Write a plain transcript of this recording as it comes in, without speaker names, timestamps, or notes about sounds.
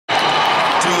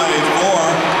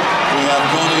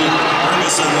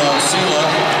Ferguson of Sela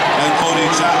and Cody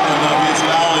Chapman of East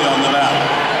Valley on the mat.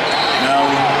 Now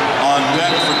on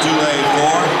deck for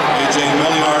 2A4, AJ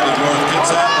Milliard of North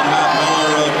Kitsap and Matt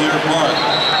Miller of Deer Park.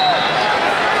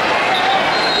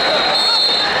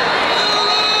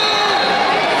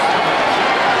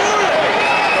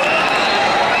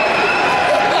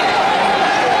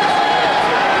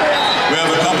 We have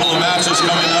a couple of matches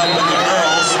coming up with the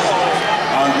girls.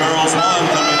 On girls 1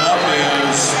 coming up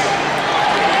is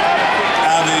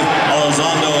Abby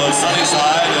Elizondo of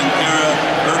Sunnyside and Kara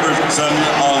Herbertson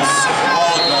of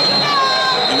Qualico.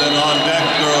 And then on deck,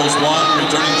 girls 1,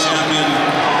 returning champion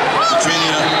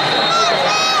Katrina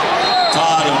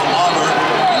Todd of Auburn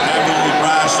and Beverly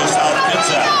Brash of South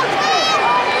Kitsap.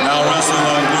 Now wrestling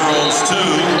on girls 2,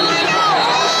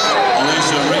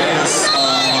 Alicia Reyes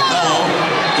of Othello,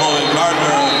 Chloe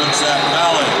Gardner of Wicksack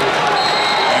Valley.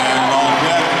 And on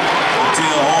deck,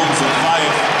 Tia Holmes of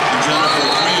Fife and Jennifer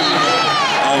Freeman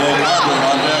of Oak Harbor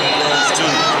on deck, girls 2.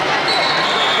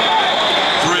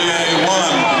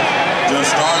 3A1, just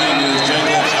starting is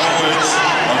Jacob Elwich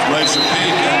of Glacier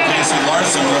Peak and Casey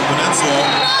Larson of Peninsula.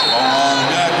 While on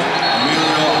deck,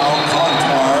 Emilio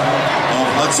Alcantar of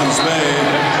Hudson's Bay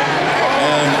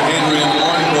and Adrian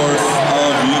Orndorff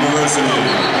of University.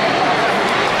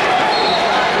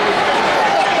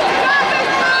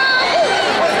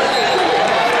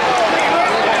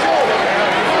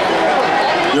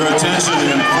 Your attention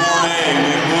in 4A,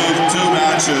 we've moved 2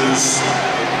 matches,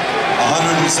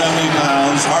 170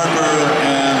 pounds, Harper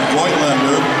and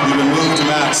Voigtlander, you've been moved to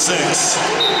mat 6,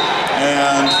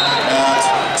 and at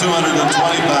 220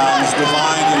 pounds,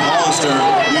 Devine and Hollister,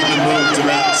 you've been moved to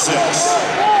mat 6.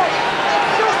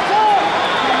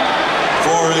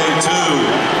 4A2,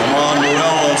 Amon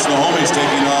Morell of Snohomish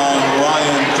taking on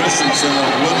Ryan Christensen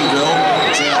of Woodinville,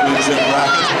 championship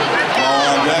bracket,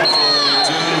 while on deck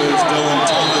 4A2 is Dylan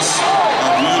Thomas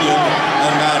of Union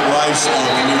and Matt Rice of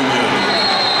Union.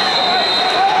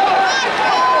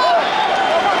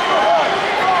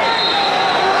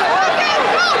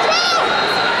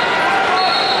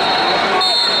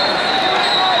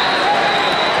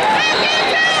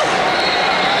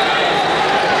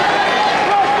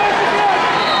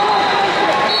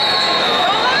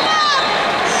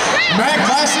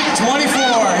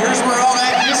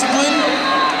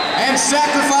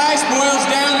 Sacrifice boils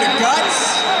down to guts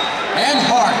and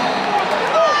heart.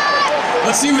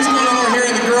 Let's see what's going on over here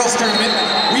in the girls' tournament.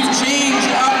 We've changed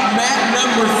up mat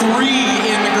number 3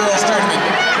 in the girls' tournament.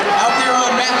 Out there on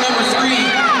mat number 3,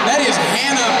 that is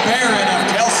Hannah Barron of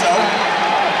Kelso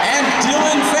and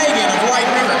Dylan Fagan of White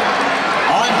River.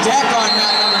 On deck on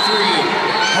mat number 3,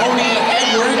 Tony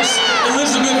Edwards,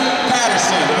 Elizabeth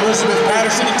Patterson. Elizabeth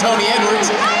Patterson and Tony Edwards,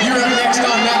 you're up next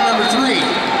on mat number 3.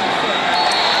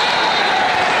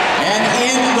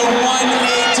 In the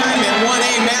 1A tournament,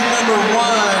 1A mat number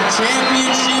 1,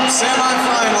 championship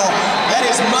semifinal. That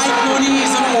is Mike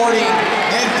Moniz of Ording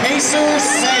and Pacer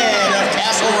Said of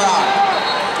Castle Rock.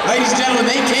 Ladies and gentlemen,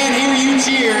 they can't hear you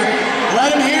cheer. Let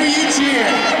them hear you cheer.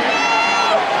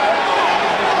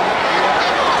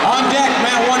 On deck,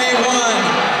 mat 1A1,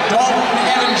 Dalton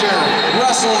Evinger,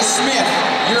 Russell Smith.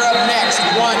 You're up next,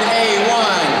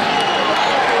 1A1.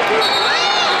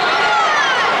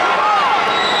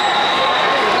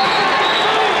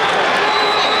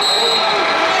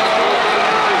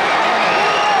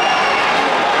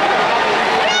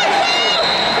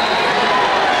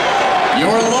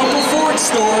 Your local Ford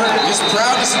store is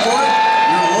proud to support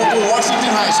your local Washington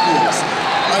high schools.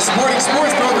 By supporting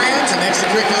sports programs and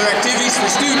extracurricular activities for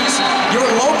students, your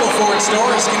local Ford store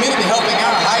is committed to helping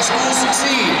our high schools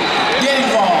succeed.